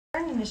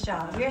in this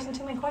job? You're asking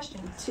too many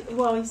questions.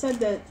 Well, he said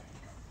that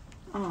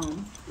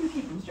You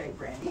keep them straight,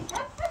 Brandy.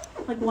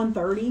 like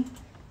 130.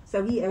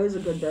 So he owes a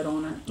good bit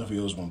on it. If he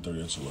owes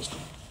 130, that's a listing.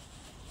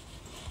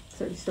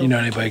 So he's still. You know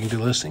anybody can do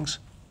listings?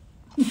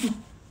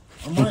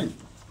 I might.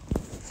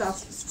 So I'll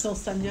still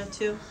send you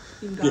to. You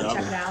can go Yeah, and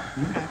check I it out.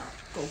 Okay,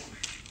 cool.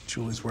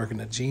 Julie's working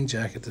a jean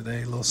jacket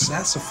today. Little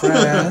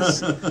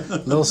sassafras.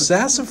 Little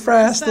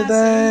sassafras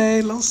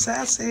today. Little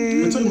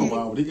sassy. It took him a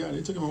while, but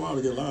it took him a while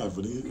to get live,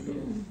 but he.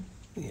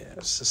 Yeah,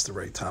 it's just the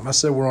right time. I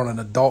said we're on an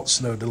adult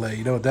snow delay.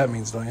 You know what that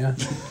means, don't you?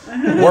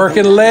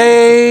 Working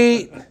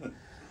late.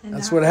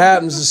 That's what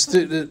happens.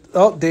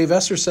 Dave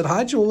Esser said,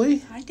 hi, Julie.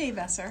 Hi, Dave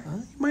Esser.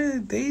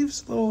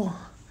 Dave's a little...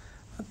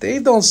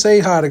 Dave don't say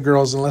hi to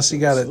girls unless he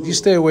got it. You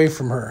stay away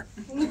from her.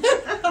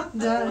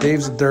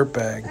 Dave's a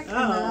dirtbag.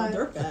 Oh,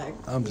 dirtbag.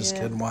 I'm just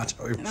kidding. Watch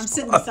how he And I'm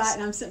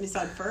responds. sitting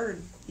beside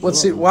Ferd. Why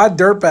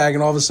dirtbag?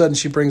 And all of a sudden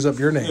she brings up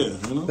your name.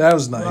 Yeah, you know? That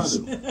was nice.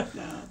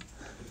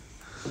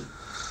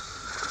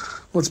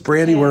 What's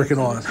Brandy working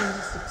on?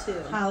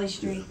 Holly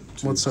Street.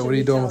 What are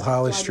you doing with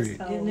Holly Street?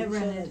 Getting it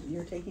rented.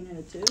 You're taking it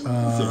at 2?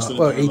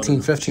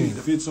 1815.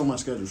 If it's on my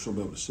schedule, she'll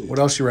be able to see it. What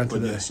else you rent But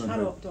today? yeah, Sunday.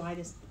 How do I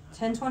just...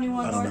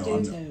 1021 I don't North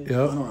know. Duke. I Yep.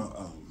 don't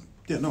know.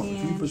 Yeah, no. If you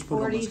And just put it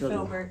on my 40 schedule.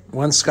 Filbert.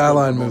 When's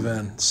Skyline move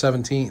in?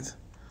 17th.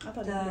 I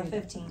thought The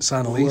it was 15th.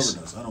 Sign a Whoever lease.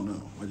 does, I don't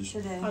know. I just.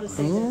 Today. I'll just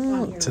say that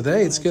on here.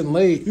 Today it's getting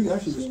late. You can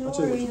actually just. I'll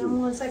tell you what to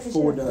One do. second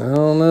Forward shift. that. I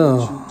don't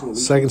know.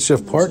 Second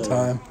shift part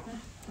time.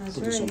 That's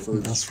Put this on right.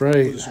 first. That's right.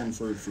 Put this on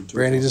for 2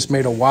 Brandy o'clock. just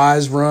made a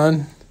wise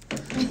run.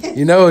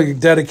 You know, you're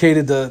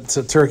dedicated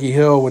to Turkey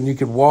Hill when you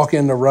could walk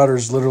into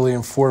Rutter's literally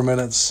in 4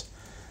 minutes.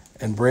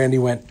 And Brandy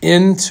went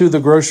into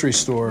the grocery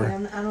store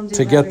Yeah, I don't do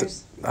to get the.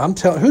 Rudders. I'm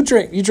telling. You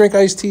drink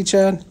iced tea,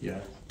 Chad? Yeah,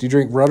 Do you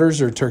drink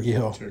Rutter's or Turkey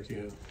Hill? Turkey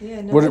Hill.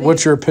 Yeah,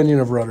 What's your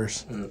opinion of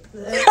Rutter's?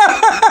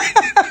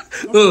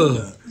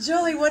 Ugh.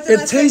 Julie, what did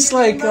I It say? tastes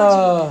like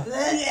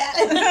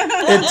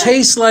it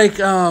tastes like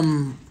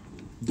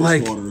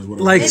Distwater is what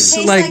it like It is.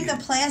 tastes like the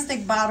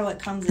plastic bottle it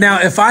comes in. now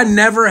if I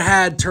never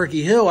had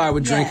Turkey Hill, I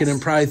would drink it Yes.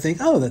 and probably think,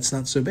 oh, that's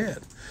not so bad.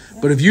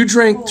 But if you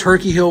drink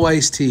Turkey Hill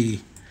iced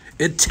tea,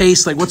 it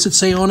tastes like, what's it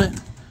say on it?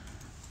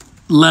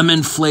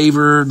 Lemon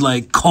flavored,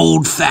 like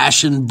cold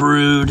fashioned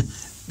brewed.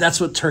 That's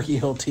what Turkey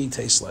Hill tea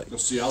tastes like.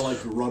 See, I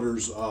like the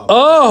Rutter's.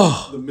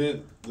 Oh, The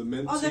mint.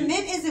 Oh, the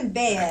mint isn't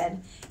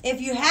bad.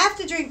 If you have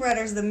to drink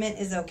Rudders, the mint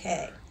is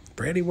okay.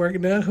 Brandy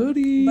working that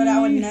hoodie. But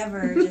I would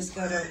never just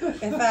go to...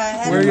 If I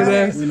had Working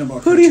that Rudders... We know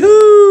about hoodie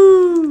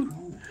Kurt's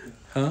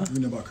hoo. We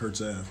know about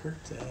Kurt's Ave.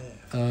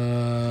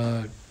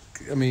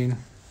 I mean,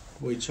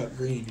 Boy, Chuck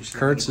Green.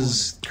 Kurt's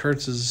is.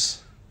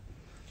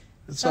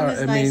 It's Some all is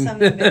right. I nice, mean,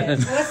 some is bad.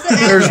 What's the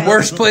there's address?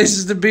 worse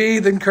places to be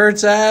than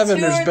Kurt's Ave, and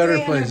 2 there's or better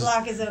 300 places.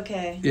 block is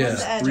okay. Yeah.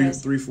 What's the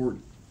address?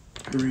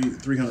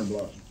 300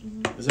 block.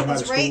 Is that by the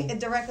It's school? right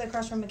directly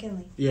across from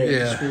McKinley. Yeah,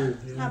 Yeah. the school.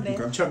 Not bad.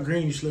 Okay. Chuck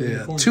Green used to live in the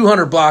Yeah, corner.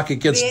 200 block. It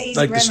gets Yeah, easy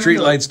like the red street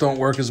window. lights don't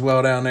work as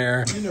well down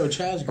there. You know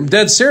Chaz I'm Green.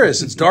 dead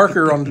serious. It's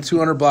darker on the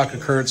 200 block of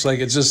Kurt's. Like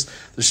it's just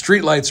the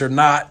street lights are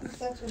not.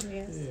 That's what it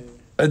is.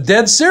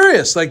 Dead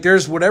serious. Like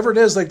there's whatever it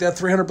is, like that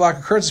 300 block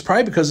of Kurt's is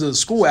probably because of the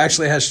school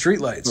actually has street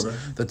lights. Okay.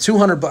 The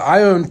 200 block.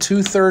 I own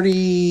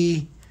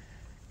 230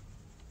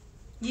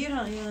 You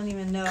don't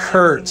even know.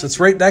 Kurt's. It's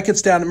right. That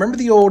gets down. Remember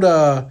the old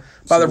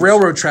by the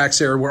railroad tracks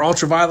there where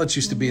Ultraviolets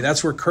used to be.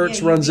 That's where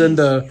Kurt's Yeah, runs UPs.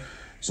 into.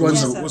 So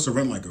Runs. Yes. what's the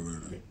rent like over there?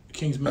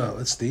 King's Mint. Oh,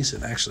 it's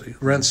decent actually.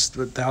 Rents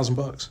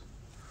 $1,000.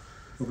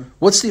 Okay.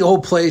 What's the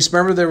old place?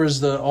 Remember there was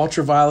the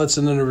Ultraviolets,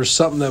 and then there was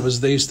something that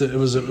was it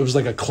was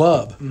like a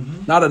club,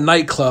 not a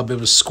nightclub. It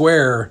was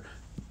square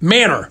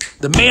Manor,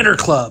 the Manor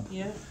Club.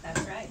 Yeah,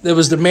 that's right. There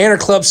was the Manor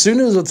Club. Sue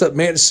knew what's up.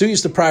 Sue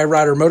used to probably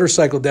ride her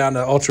motorcycle down to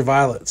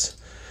Ultraviolets,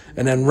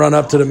 and then run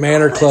up to the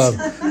Manor Club.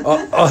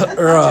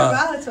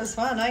 Ultraviolets was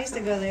fun. I used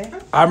to go there.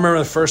 I remember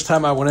the first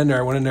time I went in there.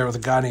 I went in there with a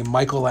guy named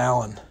Michael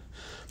Allen.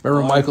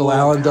 Remember Michael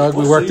Allen, Doug?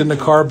 We worked in the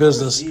car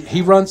business.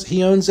 He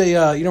owns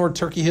a. You know where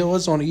Turkey Hill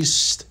is on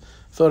East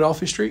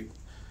Philadelphia Street,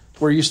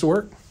 where he used to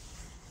work.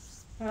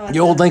 The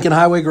old Lincoln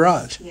Highway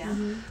garage. Yeah.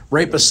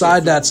 Right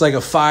beside that's like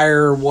a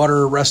fire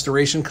water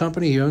restoration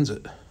company. He owns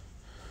it.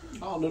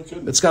 Oh, no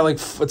kidding. It's got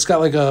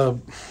like a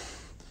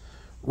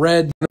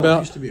red It about.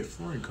 used to be a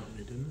flooring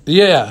company, didn't it?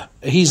 Yeah,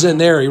 he's in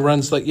there. He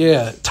runs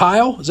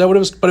Tile. Is that what it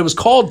was? But it was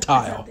called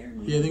Tile.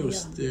 Yeah, I think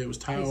it was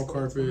tile,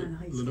 carpet,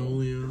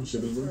 linoleum.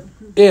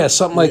 Yeah,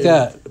 something like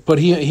that. But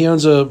he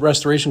owns a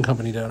restoration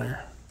company down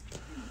there.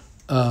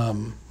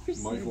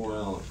 Michael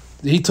Allen.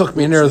 He took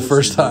me in there the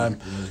first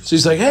time. So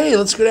he's like, hey,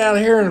 let's go down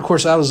here. And of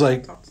course, I was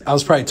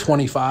probably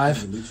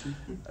 25.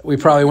 We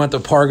probably went to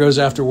Pargo's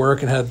after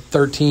work and had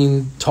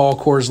 13 tall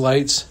Coors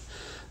Lights.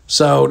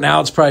 So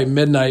now it's probably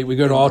midnight. We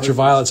go to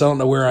Ultraviolets. I don't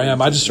know where I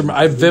am.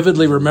 I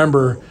vividly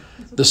remember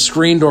the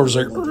screen door was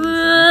like,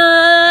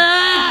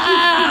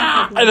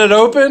 and it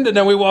opened, and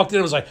then we walked in.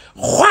 It was like,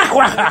 whack,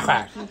 whack, whack,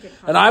 whack.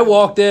 And I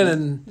walked in,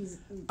 and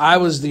I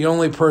was the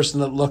only person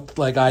that looked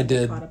like I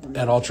did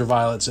at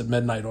Ultraviolets at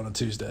midnight on a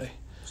Tuesday.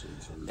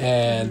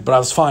 But I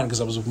was fine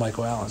because I was with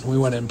Michael Allen. We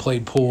went and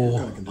played pool,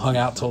 hung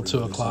out till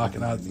 2:00,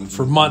 and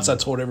for months I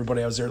told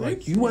everybody I was there,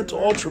 like, you went to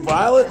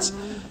Ultraviolets?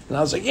 And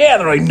I was like, yeah.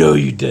 They're like, no,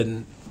 you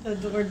didn't. The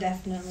door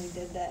definitely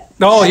did that.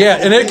 Oh yeah,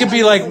 and it could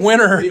be like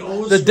winter,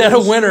 the dead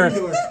of winter,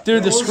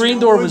 dude. The screen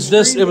door was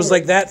this; it was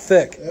like that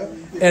thick,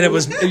 and it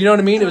was, you know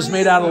what I mean? It was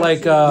made out of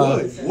like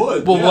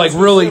wood. well, like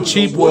really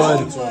cheap wood,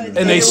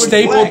 and they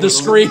stapled the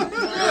screen.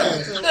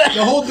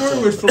 The whole door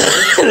was from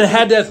And it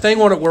had that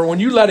thing on it where when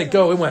you let it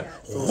go, it went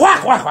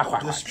whack, whack, whack,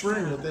 whack. the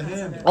spring at the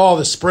handle. Oh,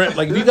 the sprint!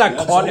 Like if you got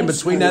caught in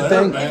between that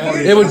thing,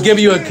 it would give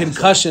you a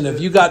concussion.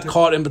 If you got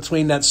caught in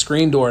between that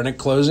screen door and it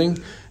closing,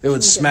 it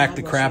would smack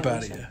the crap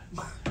out of you.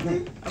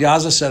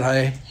 Diaza said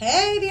hi.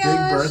 Hey, Big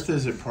Diaz.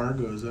 Bertha's at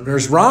Pargo's.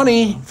 There's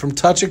Ronnie from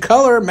Touch of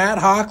Color, Matt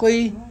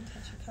Hockley.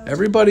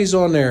 Everybody's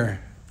on there.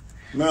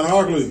 Matt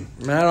Hockley.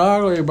 Matt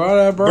Hockley brought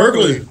out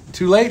Berkeley. Berkeley.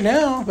 Too late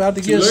now. About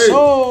to get late.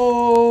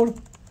 sold.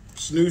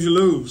 Snooze, you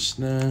lose.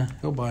 Nah,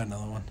 he'll buy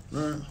another one.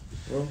 All right.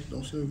 Well,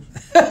 don't snooze.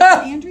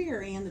 Andrea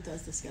or Ann that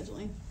does the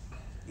scheduling?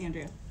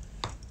 Andrea.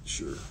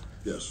 Sure.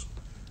 Yes.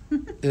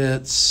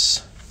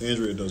 It's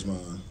Andrea does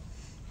mine.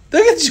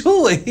 look at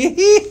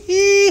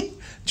Julie.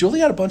 Julie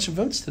got a bunch of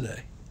votes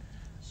today.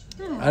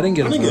 I didn't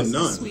get I a didn't get vote.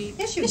 none. Sweet.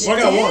 Yes, you did. Well,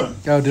 I got one.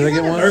 Oh, did I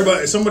get one?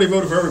 Everybody, somebody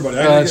voted for everybody.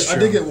 that's I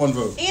true. did get one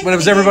vote. Anthony But it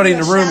was everybody in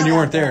gave the you a room and you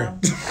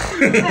shout-out,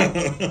 weren't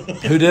there.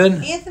 though. Who did?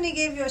 Anthony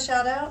gave you a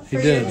shout out He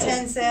for did. your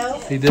 10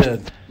 sales. He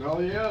did. Oh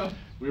yeah.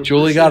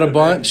 Julie got a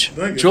bunch.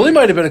 Thank you. Julie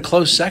might have been a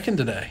close second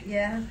today.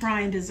 Yeah.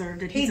 Brian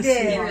deserved it. He He's a did.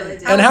 sweetheart. Really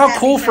did. And I how was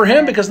cool happy for him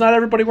that. because not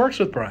everybody works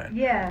with Brian.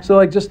 Yeah. So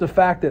like just the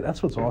fact that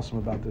that's what's awesome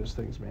about those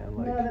things, man.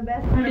 Like No, the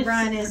best part of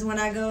Brian is when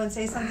I go and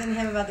say something to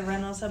him about the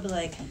rentals, I'll be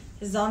like,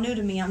 "This is all new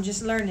to me. I'm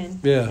just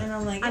learning." Yeah. And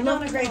I'm like, I "You're love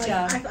doing a great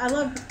job." I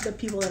love the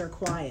people that are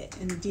quiet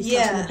and do stuff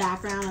Yeah. in the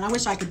background, and I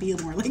wish I could be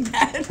more like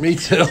that. me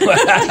too.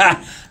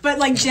 But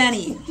like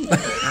Jenny, It's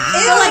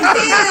like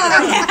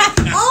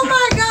Cam. Oh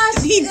my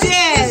gosh, He did.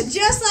 It's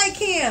just like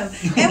Cam.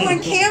 And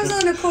when Cam's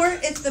on the court,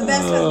 it's the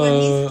best.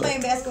 When he's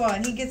playing basketball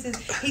and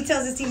he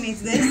tells his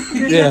teammates this.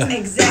 He Yeah. does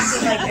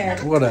exactly like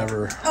her.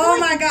 Whatever. Oh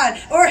my god!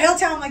 Or he'll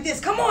tell him like this.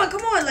 Come on,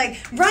 like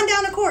run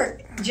down the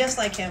court, just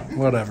like him. but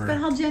Whatever.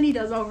 how Jenny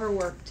does all her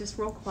work, just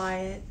real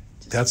quiet.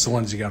 Just That's the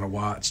ones you gotta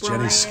watch. Brian,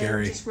 Jenny's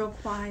scary. Just real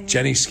quiet.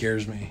 Jenny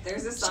scares me.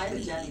 There's a side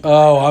of Jenny.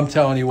 Oh, I'm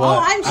telling you what.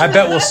 Oh, I'm I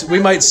sure. bet we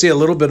might see a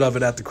little bit of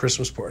it at the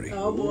Christmas party.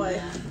 Oh boy,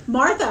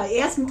 Martha,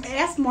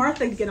 ask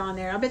Martha to get on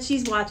there. I bet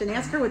she's watching.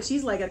 Ask her what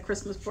she's like at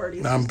Christmas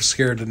parties. I'm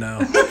scared to know.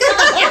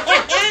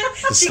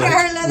 She got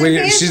her leather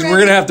pants We're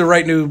ready. gonna have to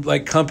write new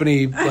like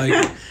company like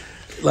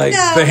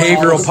No,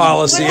 behavioral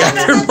policy Whatever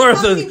after the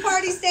company Martha.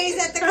 party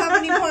stays at the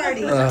company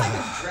party.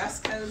 Dress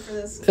code for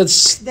this.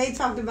 It's They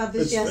talked about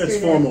this It's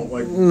yesterday. formal.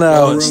 Like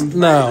no, it's ballroom.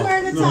 no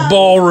Wear the top.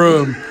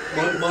 ballroom.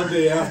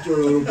 Monday after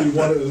it'll be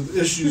one of the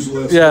issues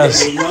list.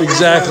 Yes,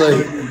 exactly,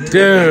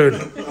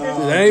 dude. Did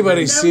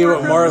anybody see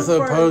what Martha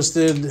Christmas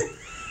party. posted?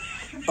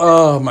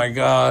 Oh my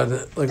god!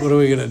 Like, what are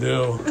we gonna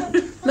do?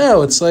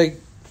 No, it's like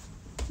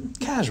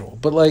casual,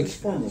 but like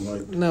Formal,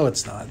 like no,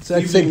 it's not. It's, I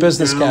Evening think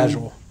business gown.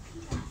 casual.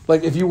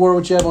 Like if you wore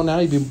what you have on now,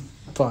 you'd be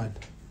fine.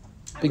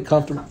 Be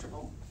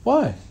comfortable.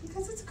 Why?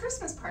 Because it's a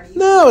Christmas party.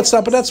 No, it's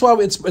not. But that's why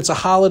it's a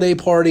holiday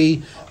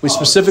party. We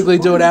specifically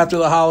do it after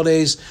the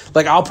holidays.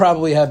 Like I'll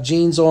probably have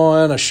jeans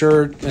on, a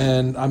shirt,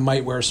 and I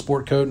might wear a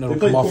sport coat, and they it'll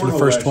played come off in the cornhole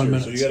first last 20 year,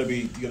 minutes. So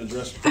you gotta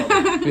dress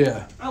properly.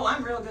 Yeah, Oh,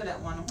 I'm real good at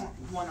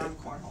one-arm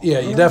cornhole. yeah.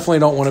 You definitely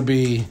don't want to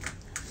be.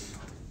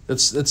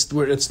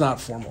 It's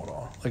not formal at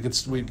all. Like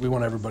we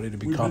want everybody to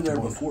be We've been there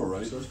comfortable. before,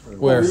 right?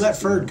 Where? We let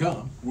Ferd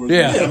come.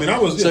 Yeah. I mean, I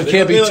was. So it they-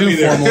 can't be they let too me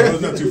there. formal.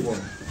 It's not too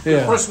formal.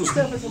 Yeah.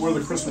 Where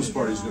the Christmas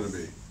party's gonna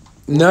be?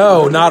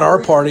 No, not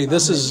our party.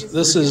 This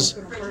is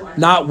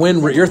not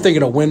Windridge. You're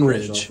thinking of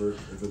Windridge.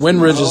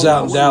 Windridge is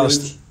out in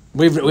Dallas.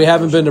 We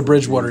haven't been to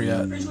Bridgewater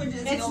yet.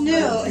 It's new.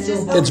 It's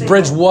just It's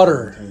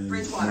Bridgewater.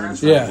 Bridgewater. I'm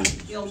Yeah. sorry.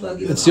 The old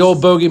bogey. It's the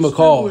old Bogey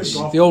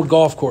McCall's, the old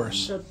golf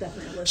course.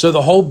 So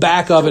the whole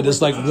back of it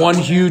is like one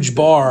huge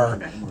bar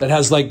that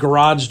has like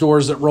garage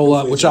doors that roll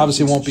up, which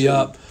obviously won't be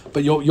up,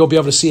 but you'll be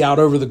able to see out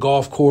over the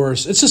golf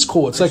course. It's just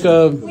cool. It's like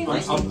a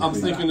I'm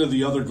thinking of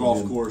the other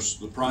golf course,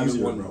 the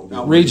private one.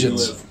 out where you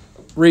Regents. live.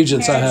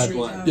 Regents I had.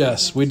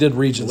 Yes, we did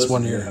Regents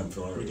one year.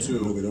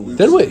 Two.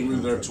 Did We we? were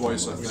there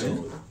twice, I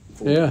think.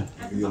 Yeah.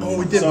 Oh,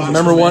 we did.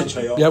 Remember one?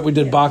 Yeah, we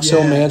did Box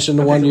Hill Yeah, Mansion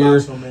the I one think year.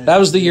 Box Hill Mansion. That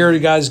was the year you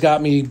guys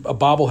got me a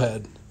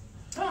bobblehead.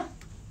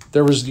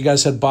 You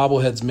guys had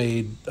bobbleheads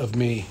made of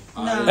me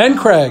and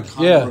Craig.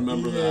 I Yeah,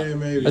 remember Yeah, that.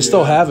 maybe. I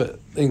still have it.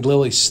 I think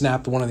Lily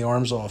snapped one of the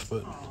arms off,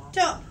 but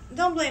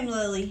don't blame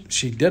Lily.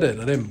 she did it.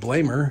 I didn't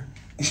blame her.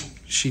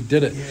 She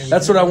did it.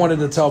 That's what I wanted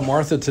to tell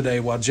Martha today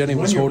while Jenny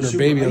was One year holding was her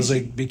baby. I super was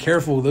icy. like, be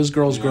careful. Those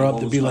girls grow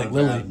up to be like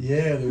Lily.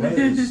 Yeah, the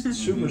weather is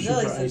super Lily's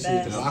the icy.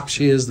 best.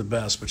 She is the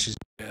best, but she's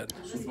bad.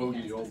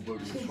 The old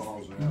bogey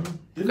McCall's,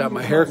 yeah. Got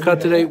my hair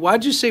cut today.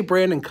 Why'd you say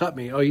Brandon cut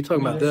me? Oh, you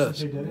talking about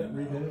this?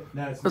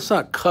 That's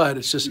not cut.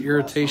 It's just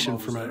irritation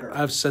from it. I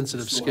have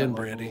sensitive skin,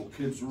 Brandy.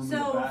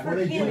 So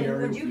for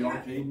Kim, would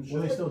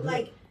you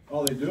like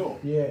Oh, they do?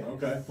 Yeah.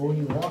 Okay. But when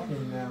you walk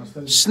in now,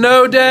 instead of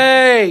Snow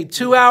day,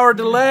 2-hour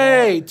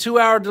delay,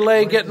 2-hour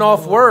delay getting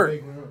off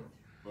work.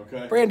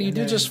 Okay. Brandy, you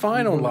do just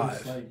fine on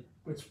live.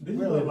 It's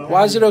really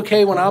Why is it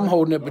okay when I'm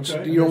holding it, but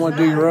you don't want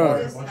to do your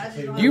own?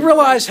 Do you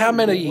realize how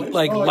many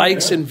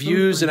likes and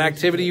views and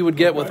activity you would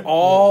get with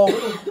all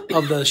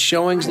of the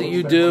showings that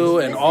you do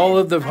and all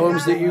of the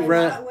homes that you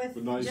rent?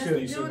 Nice, Just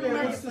decent. doing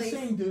the It's the marketplace.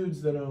 same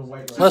dudes that own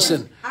White Rock.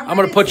 Listen, I'm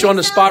going to put you on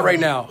the spot right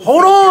now.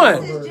 Hold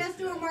on. Just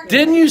do a marketplace.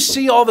 Didn't you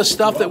see all the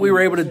stuff that we were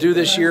able to do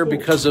this year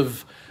because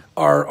of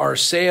our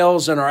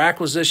sales and our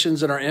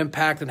acquisitions and our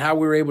impact and how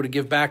we were able to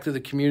give back to the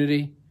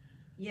community?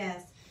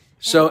 Yes.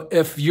 So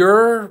if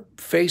your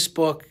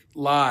Facebook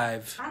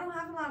Live, I don't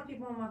have a lot of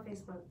people on my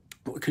Facebook.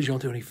 because you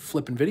don't do any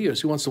flipping videos,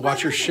 who wants to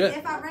watch your Listen, shit?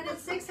 If I rented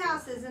 6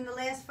 houses in the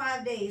last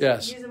 5 days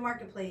Yes. using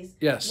Marketplace,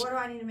 Yes. what do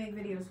I need to make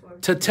videos for?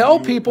 To tell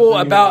people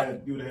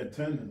about, You would have had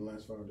 10 in the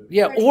last 5 days.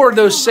 yeah, or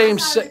those same, On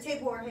my side of the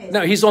table or his?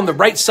 no, he's on the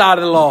right side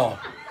of the law.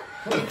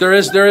 There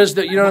is,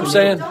 the, you know what I'm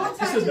saying? Don't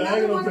touch This is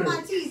another diagonal one of too.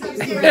 my teeth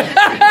upstairs.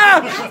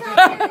 That's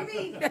how you're gonna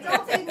be.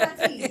 Don't take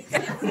my teeth.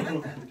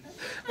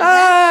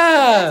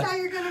 That's how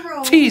you're gonna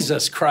roll.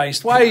 Jesus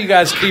Christ, why do you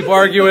guys keep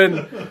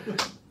arguing?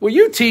 Will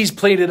you tease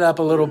pleaded up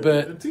a little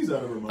bit? Tease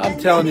out of her mouth. I'm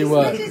telling you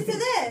what. He switches to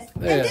this.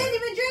 Yeah. And didn't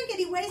even drink it.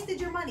 He wasted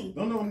your money.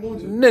 No, I'm going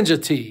to.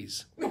 Ninja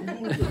tease. And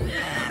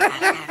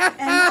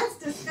that's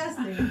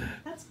disgusting.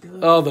 That's good.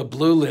 Oh, the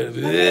blue lid.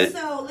 Okay,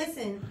 so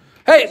listen.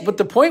 Hey, but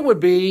the point would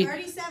be,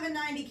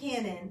 $37.90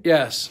 Canon.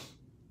 yes,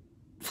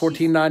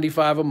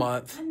 $14.95 a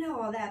month. I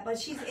know all that, but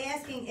she's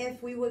asking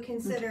if we would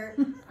consider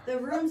the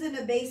rooms in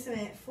the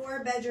basement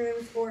 4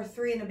 bedrooms or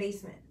 3 in the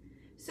basement.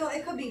 So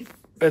it could be.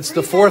 It's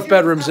 3 the fourth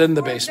bedrooms, bedroom's a in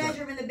the 4th basement.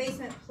 bedroom in the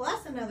basement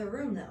plus another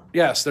room though.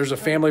 Yes, there's a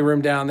family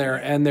room down there,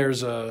 and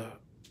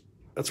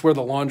that's where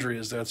the laundry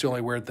is. That's the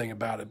only weird thing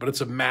about it. But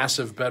it's a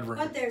massive bedroom.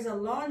 But there's a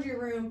laundry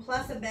room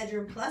plus a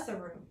bedroom plus a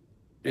room.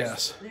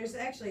 Yes. There's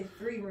actually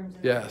 3 rooms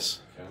in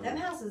Yes. there. Them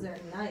houses are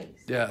nice.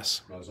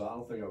 Yes. I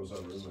don't think I was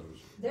ever in those.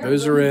 They're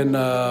Those are really, in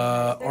really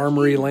nice. They're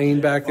Armory cute.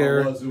 Lane back there.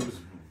 It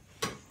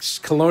was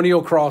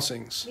Colonial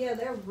Crossings. Yeah,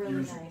 they're really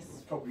nice.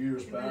 a couple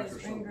years back or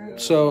something. Yeah.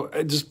 So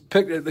just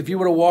pick. If you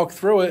would have walked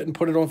through it and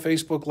put it on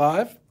Facebook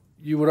Live,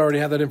 you would already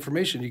have that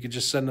information. You could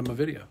just send them a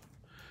video.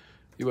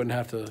 You wouldn't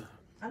have to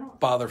I don't.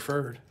 bother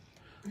Ferd.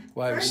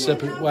 Why he was Ferd sipping?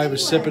 didn't help Why he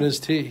was anyway. sipping his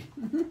tea?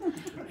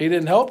 He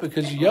didn't help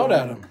because you yelled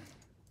at him.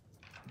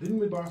 Didn't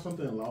we buy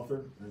something in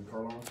Lowther and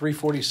Carlisle?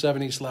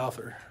 347 East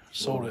Lowther.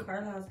 Sold it.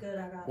 Carlisle's good.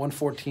 I got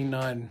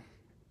 114.9.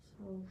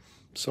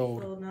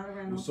 Sold. sold, not a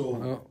rental. So,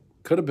 Well,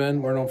 could have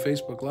been. We're on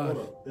Facebook Live. hold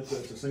up. It's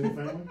a single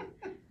family?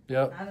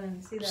 Yep. I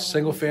didn't see that.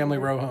 Single one. family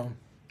row home.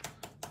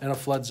 In a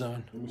flood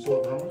zone. And we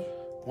sold it how much?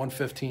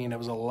 115. It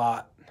was a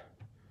lot.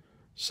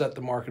 Set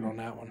the market on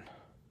that one.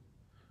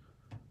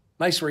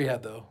 Nice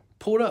rehab though.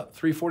 Pull it up.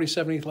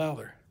 347 East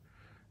Lowther.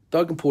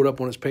 Doug can pull it up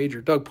on his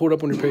pager. Doug, pull it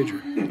up on your pager.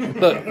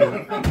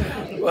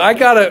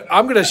 Look,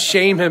 I'm gonna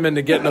shame him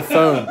into getting a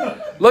phone.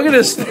 Look at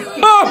this.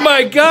 Oh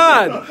my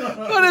God.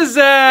 What is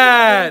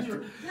that?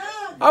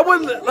 I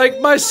wouldn't like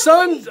my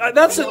son.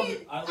 That's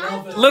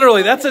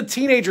literally that's a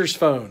teenager's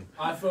phone.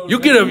 You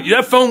get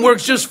that phone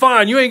works just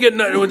fine. You ain't getting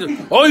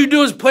nothing. All you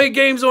do is play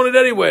games on it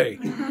anyway.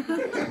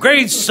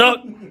 Grades suck.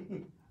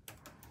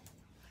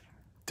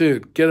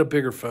 Dude, get a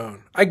bigger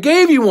phone. I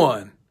gave you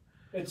one.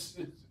 It's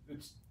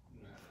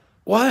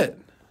What?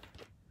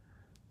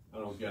 I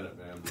don't get it,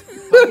 man.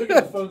 How big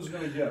are the phones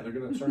going to get? They're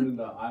going to turn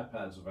into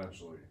iPads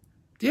eventually.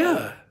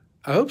 Yeah,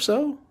 I hope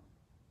so.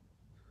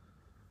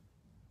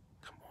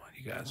 Come on,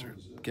 you guys are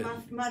getting.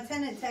 My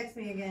tenant texted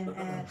me again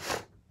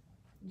at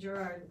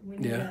Gerard. We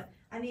need Yeah.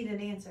 I need an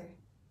answer.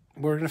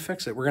 We're gonna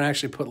fix it. We're gonna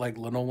actually put like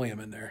linoleum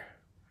in there.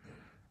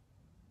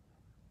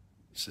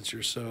 Since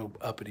you're so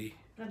uppity,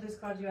 I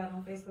just called you out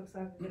on Facebook so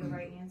I could get a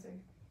right answer.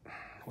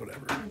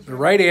 whatever. The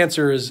right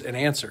answer is an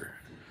answer.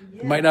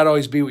 It might not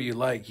always be what you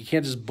like. You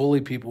can't just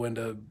bully people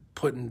into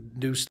putting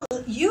new stuff.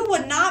 You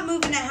would not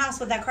move in that house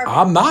with that carpet.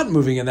 I'm not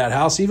moving in that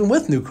house even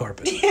with new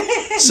carpet.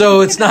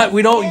 So it's not.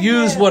 We don't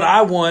use what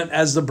I want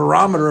as the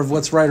barometer of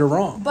what's right or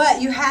wrong.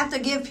 But you have to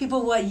give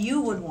people what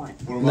you would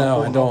want. What am No,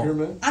 pulling I don't. up here,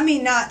 man? I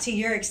mean, not to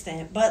your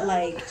extent, but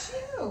like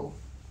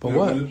But Yeah,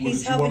 what? did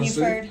he's you helping wanna you,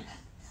 see? Ferd.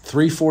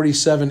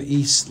 347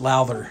 East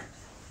Lowther.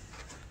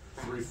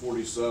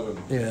 347.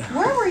 Yeah.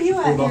 Where were you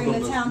at Hold up, during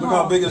look, the town look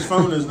hall? how big his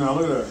phone is now.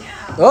 Look at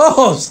that.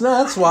 Oh, so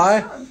that's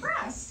why. I'm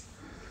impressed.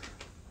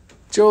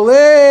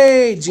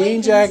 Julie, jean Wait,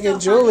 can jacket, you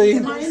still Julie.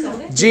 find it?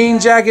 Sold it? Jean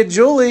jacket,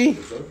 Julie.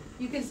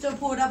 You can still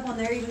pull it up on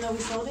there even though we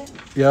sold it?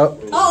 Yep.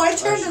 Oh, I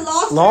turned to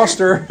lost. Lost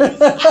her.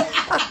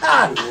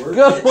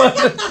 Good one.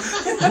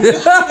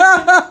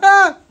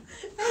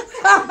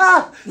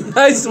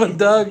 Nice one,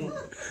 Doug.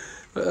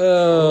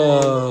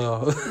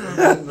 Oh.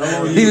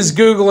 He was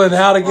Googling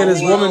how to get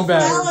his woman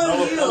back.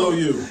 Hello,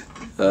 you.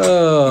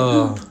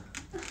 Oh.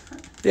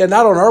 Yeah,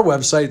 not on our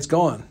website. It's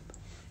gone.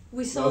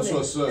 We sold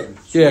That's what I it.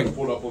 said. Yeah.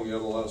 Put up on the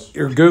MLS.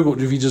 Your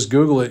Google, if you just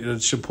Google it,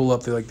 it should pull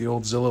up the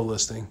old Zillow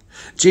listing.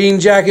 Jean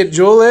jacket,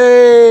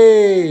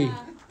 Julie.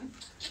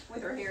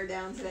 With her hair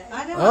down today.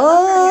 I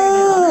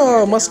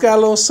Oh, must got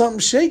a little something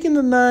shaking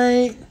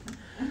tonight.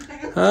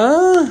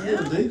 Huh?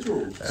 The dates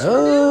rules.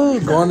 Oh,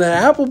 going to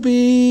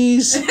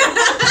Applebee's.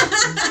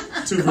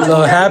 A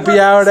little happy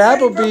hour at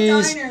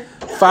Applebee's.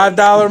 $5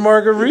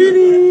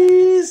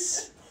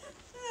 margaritas.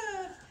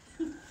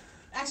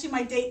 Actually,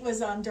 my date was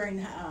during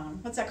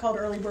what's that called?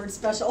 Early bird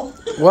special.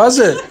 Was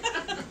it?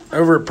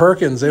 Over at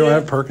Perkins. They don't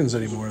have Perkins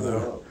anymore,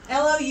 though.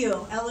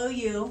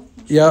 LOU.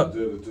 Yep.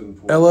 It didn't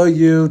pull. LOUTHER. Oh,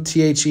 you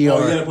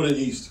gotta put it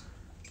east.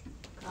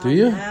 Do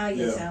you? Now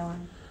you're Yeah.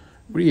 telling.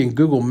 What are you in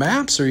Google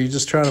Maps, or are you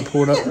just trying to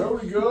pull it up? There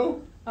we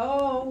go.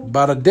 Oh,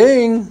 Bada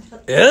ding.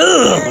 there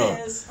Ugh.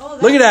 it is. Oh,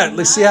 Look at that. that's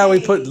Let's see how we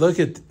nice. put. Look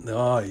at.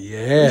 Oh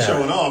yeah.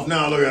 Showing off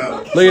now. Look at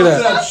that. Look at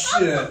that. That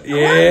shit.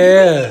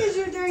 Yeah. Because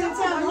you're during the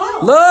town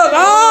hall. Look.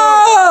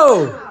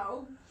 Oh.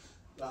 Wow.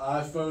 The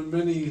iPhone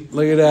Mini.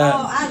 Look at Oh, that.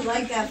 I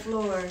like that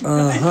floor.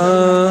 Uh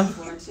huh.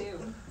 Floor too.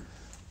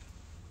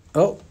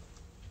 Oh.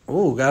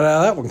 Oh, got out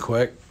of that one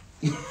quick.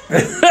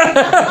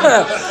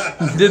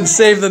 Didn't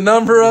save the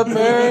number up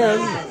there.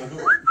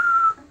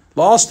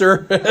 Lost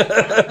her.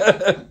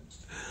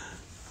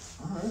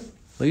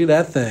 Look at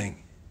that thing.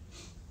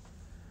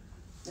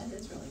 That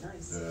is really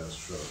nice. Yeah,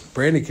 that's true.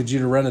 Brandy, could you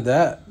have rented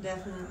that?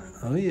 Definitely.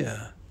 Oh,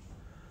 yeah.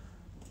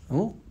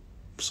 Oh,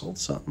 sold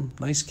something.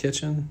 Nice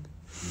kitchen.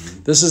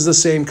 This is the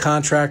same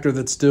contractor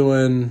that's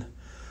doing,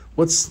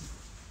 what's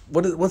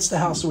the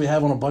house that we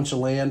have on a bunch of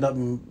land up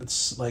in,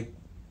 it's like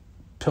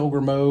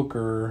Pilgrim Oak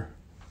or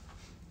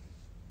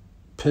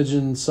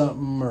Pigeon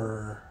something,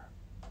 or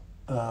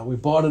we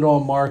bought it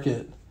on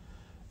market.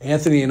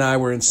 Anthony and I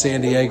were in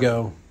San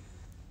Diego.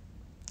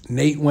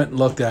 Nate went and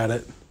looked at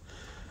it.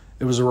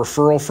 It was a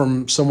referral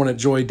from someone at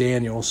Joy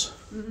Daniels.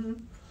 Do you know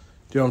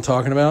what I'm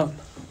talking about?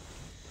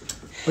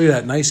 Look at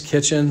that nice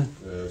kitchen.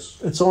 Yes.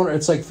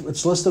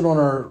 It's listed on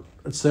our.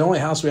 It's the only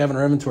house we have in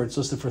our inventory. It's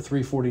listed for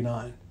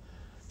 $349.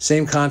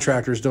 Same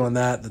contractor's doing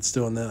that. That's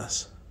doing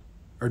this,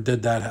 or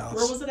did that house.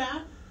 Where was it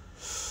at?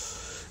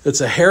 It's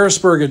a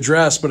Harrisburg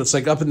address, but it's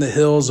like up in the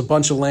hills, a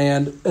bunch of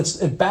land.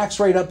 It backs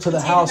right up to the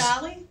Potato house.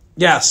 Valley?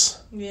 Yes,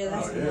 Yeah,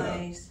 that's Oh, yeah.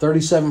 nice.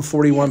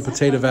 3741 Yes,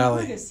 Potato I'd love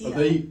Valley. to see Are that.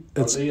 they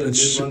It's- in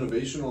it's-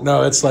 mid-renovation?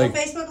 No, it's Go like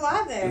Facebook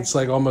Live there. it's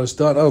like almost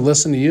done. Oh,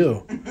 listen to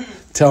you,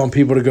 telling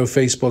people to go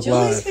Facebook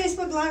Julie's Live.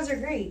 Facebook Lives are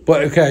great.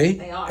 But okay,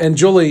 They are. and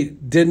Julie,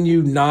 didn't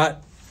you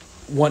not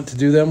want to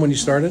do them when you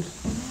started?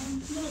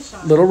 Little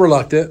shop. Little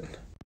reluctant.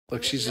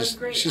 Look, she's That's just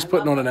great. she's I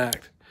putting love on an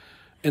act.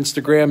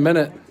 Instagram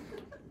minute.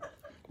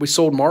 We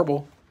sold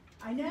marble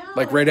I know.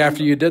 like right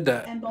after you did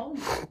that. And bone.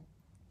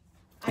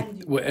 I didn't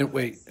do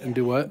Wait, and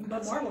do what?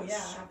 But marble, yeah.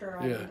 After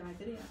I Yeah. did my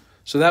video.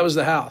 So that was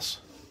the house.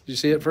 Did you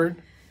see it, Ferd?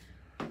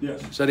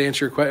 Yes. Does that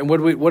answer your question?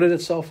 What did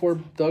it sell for,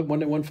 Doug?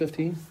 Wasn't it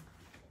 115?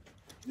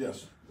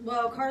 Yes.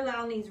 Well,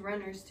 Carlisle needs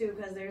renters too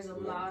because there's a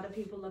lot of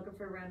people looking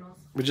for rentals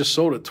We just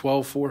sold it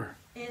 12.4.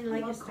 in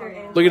Lancaster.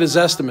 and Look at his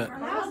estimate.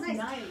 Carlisle's nice.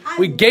 Nice. I've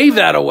We gave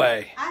that never-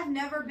 away. I've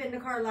never been to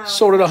Carlisle.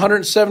 Sold it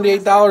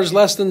 $178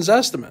 less than his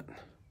estimate.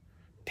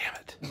 Damn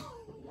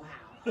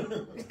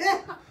it.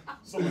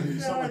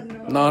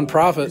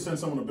 Nonprofit. Send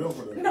someone a bill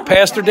for that.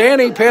 Pastor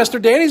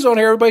Danny's on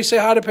here. Everybody say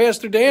hi to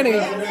Pastor Danny.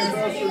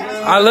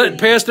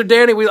 Pastor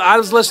Danny. I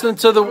was listening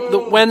to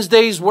the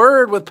Wednesday's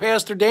Word with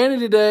Pastor Danny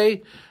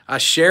today. I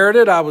shared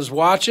it. I was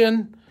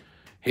watching.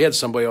 He had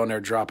somebody on there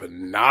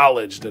dropping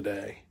knowledge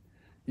today.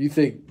 You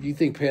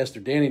think Pastor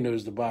Danny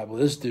knows the Bible?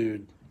 This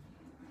dude,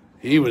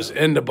 he was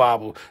in the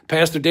Bible.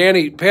 Pastor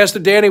Danny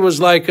was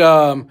like,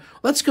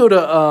 let's go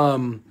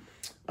to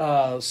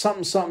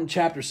something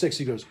chapter 6.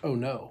 He goes, oh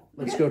no,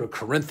 let's go to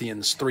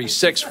Corinthians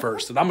 3:6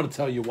 first, and I'm going to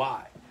tell you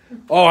why.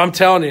 Oh, I'm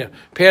telling you,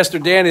 Pastor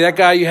Danny, that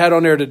guy you had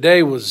on there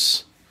today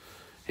was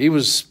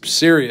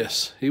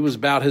serious. He was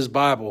about his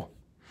Bible.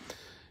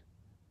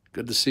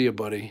 Good to see you,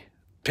 buddy.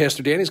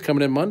 Pastor Danny's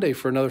coming in Monday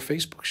for another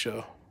Facebook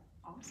show.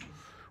 Awesome.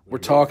 We're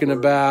talking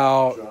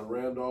about John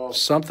Randolph.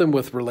 something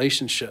with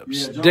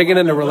relationships, Yeah, John digging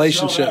into Randolph, let's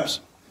sell relationships.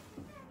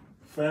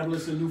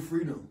 Fabulous and New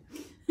Freedom.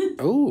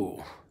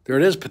 Oh, there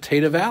it is,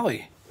 Potato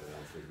Valley. I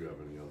don't think we have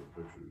any other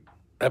pictures.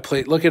 That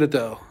plate. Look at it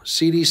though.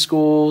 CD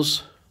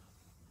schools.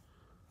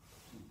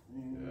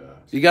 Yeah.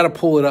 You got to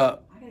pull it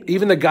up.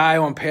 Even the guy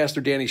on Pastor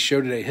Danny's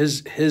show today,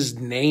 his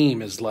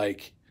name is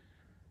like.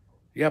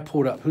 You got to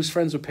pull it up. Who's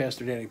friends with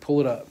Pastor Danny?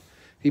 Pull it up.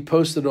 He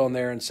posted on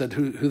there and said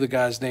who the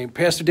guy's name.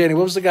 Pastor Danny,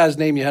 what was the guy's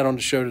name you had on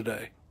the show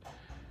today?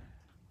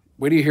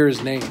 Where do you hear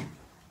his name?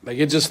 Like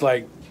it just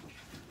like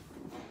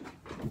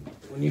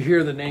when you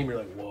hear the name, you're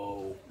like,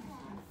 whoa.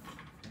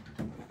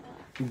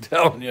 I'm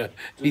telling you,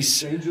 Did he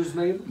change his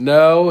name?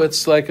 no.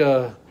 It's like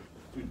a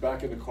He's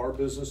back in the car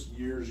business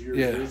years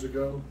Yeah.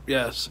 ago.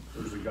 yes.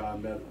 There was a guy I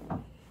met.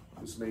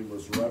 His name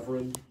was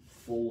Reverend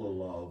Full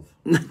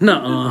of Love.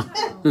 Nuh-uh.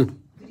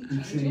 He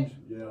changed,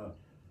 yeah,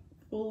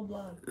 Full of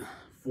blood.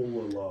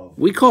 Full of Love.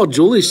 We call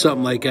Julie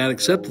something like that,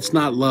 except it's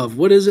not love.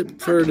 What is it,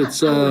 Ferd?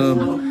 It's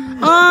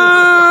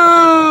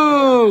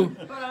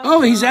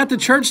oh, he's at the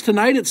church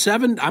tonight at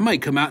 7. I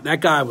might come out.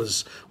 That guy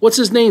was. What's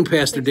his name,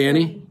 Pastor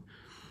Danny?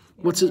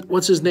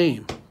 What's his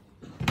name?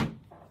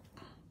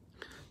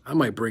 I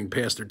might bring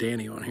Pastor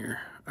Danny on here.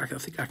 I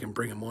think I can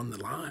bring him on the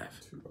live.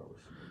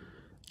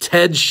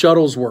 Ted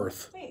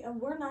Shuttlesworth. Wait,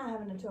 we're not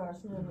having a 2-hour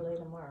smooth delay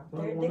tomorrow.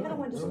 They're gonna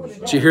went to school today.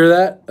 Did you hear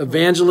that?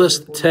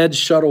 Evangelist Ted Oh,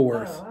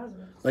 Shuttleworth. I was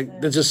gonna Like say.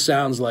 that just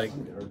sounds like.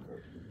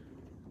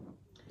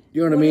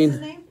 You know what I What is mean? his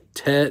name?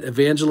 Ted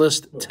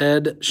Evangelist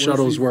Ted Where's he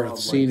Shuttlesworth from?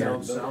 Senior.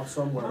 Down south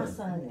somewhere. My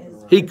son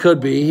is. He could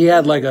be. He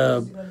had like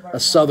a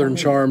southern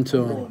charm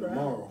to him.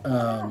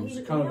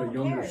 He's kind of a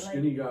younger,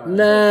 skinny guy.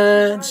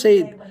 Nah, I'd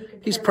say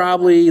he's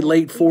probably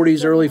late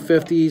 40s, early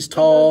 50s,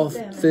 tall,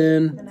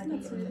 thin.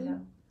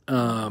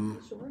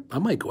 I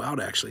might go out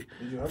actually.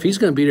 If he's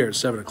going to be there at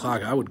 7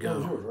 o'clock, I would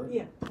go.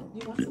 Yeah.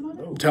 You want some of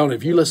it? I'm telling you,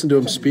 if you listen to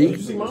him speak,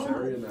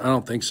 I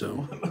don't think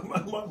so.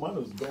 Mine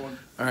was going.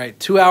 All right,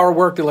 2-hour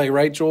work delay,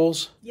 right,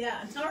 Jules?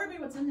 Yeah. And tell everybody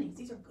what's in these.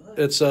 These are good.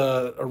 It's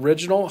a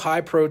original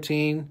high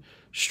protein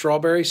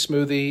strawberry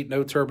smoothie,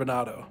 no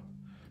turbinado.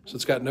 So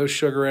it's got no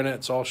sugar in it.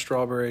 It's all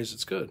strawberries.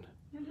 It's good.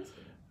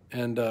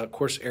 And of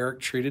course,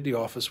 Eric treated the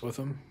office with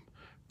him.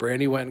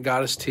 Brandy went and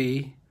got his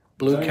tea.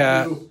 Blue Thank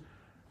Cat. you.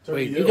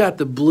 Wait, Turkey you got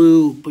the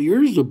blue, but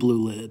yours is a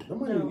blue lid. You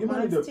might need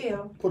Mine's to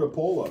teal. put a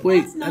poll up.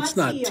 Wait, That's not that's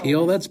not teal.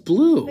 teal. That's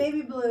blue.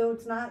 Baby blue.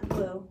 It's not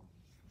blue.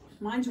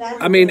 Mine's That's-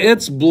 royal. I mean,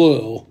 it's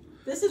blue.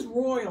 This is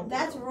royal.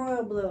 That's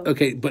royal blue.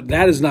 Okay, but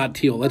that is not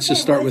teal. Let's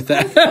just start with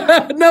it's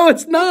that. No,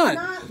 it's not.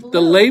 not blue.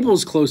 The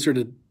label's closer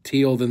to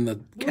teal than the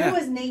Blue cat.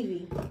 is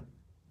navy.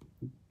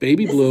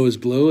 Baby blue is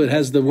blue. It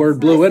has the word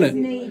blue in This is it.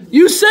 navy.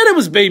 You said it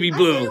was baby I said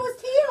blue. it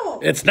was teal.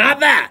 It's not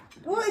that.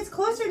 Well, it's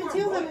closer to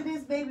teal than it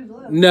is baby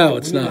blue. No,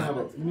 it's You need to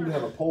not. you need to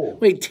have a poll.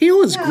 Wait,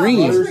 teal is No,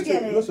 green. just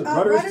forget it. Listen, Oh,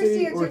 Rutter's Rutter's tea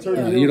tea or or Turkey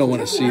Turkey No, you don't want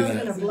to I see was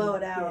that. gonna blow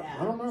it out. Yeah.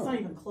 I don't know. It's not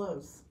even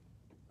close.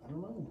 I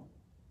don't know.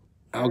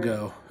 I'll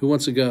go. Who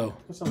wants to go?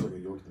 That sounds like a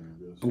York thing,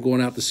 I guess. I'm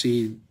going out to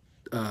see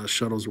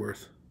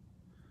Shuttlesworth.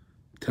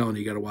 I'm telling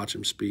you, you got to watch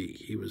him speak.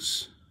 He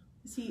was.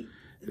 See,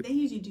 they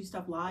usually do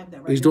stuff live.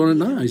 That He's doing it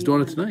now. He's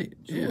doing it tonight.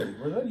 Yeah.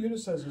 Where that unit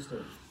says just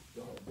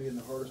being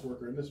the hardest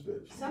worker in this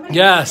bitch.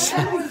 Yes.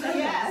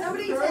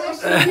 Somebody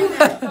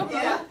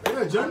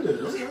Yeah, Jen did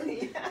it.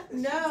 Okay.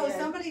 No,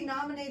 somebody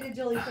nominated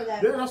Julie for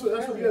that. Yeah,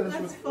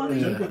 that's funny.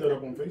 Jen put that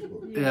up on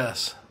Facebook.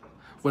 Yes.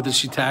 What, did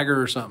she tag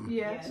her or something?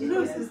 Yeah, she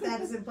posts the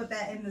status and put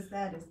that in the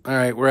status. All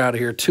right, we're out of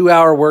here.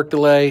 2-hour work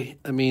delay.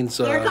 That means.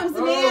 Here comes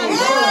the man.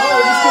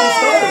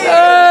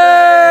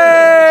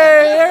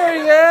 Hey, there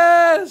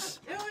he is.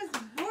 It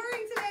was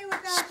boring today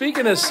with that.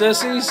 Speaking of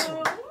sissies,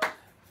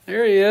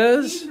 there he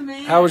is. He's the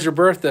man. How was your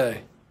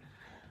birthday?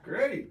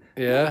 Great.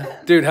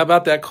 Yeah, dude. How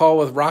about that call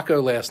with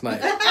Rocco last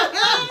night?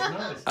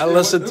 I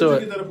listened to Who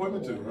did you it. get that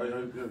appointment to?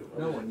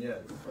 No one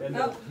yet. And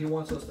he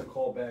wants us to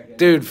call back in.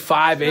 Dude,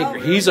 5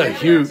 acres. He's a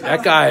huge.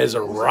 That guy is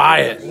a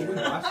riot.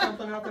 Buy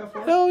something out that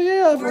far? Hell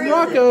yeah, from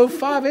Rocco,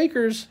 5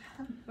 acres.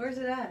 Where's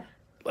it at?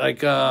 Like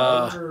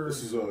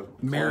This is a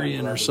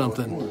Marion or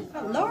something.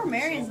 Oh, Lower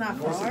Marion's not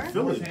far.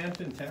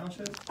 Northampton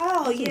Township?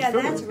 Oh yeah,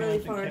 that's really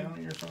far.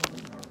 County or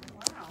something?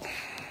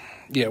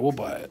 Yeah, we'll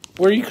buy it.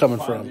 Where are you coming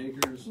 5 from?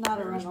 acres.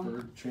 Not a rental.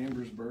 Harrisburg,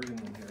 Chambersburg, and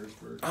then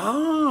Harrisburg.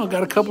 Oh,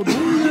 got a couple.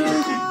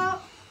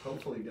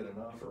 Hopefully get an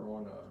offer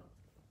on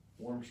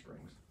Warm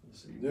Springs.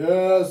 Let's see.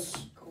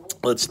 Yes.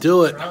 Let's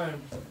do it.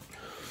 Trying.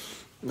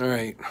 All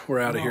right, we're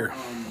out of here.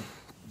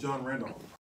 John Randolph.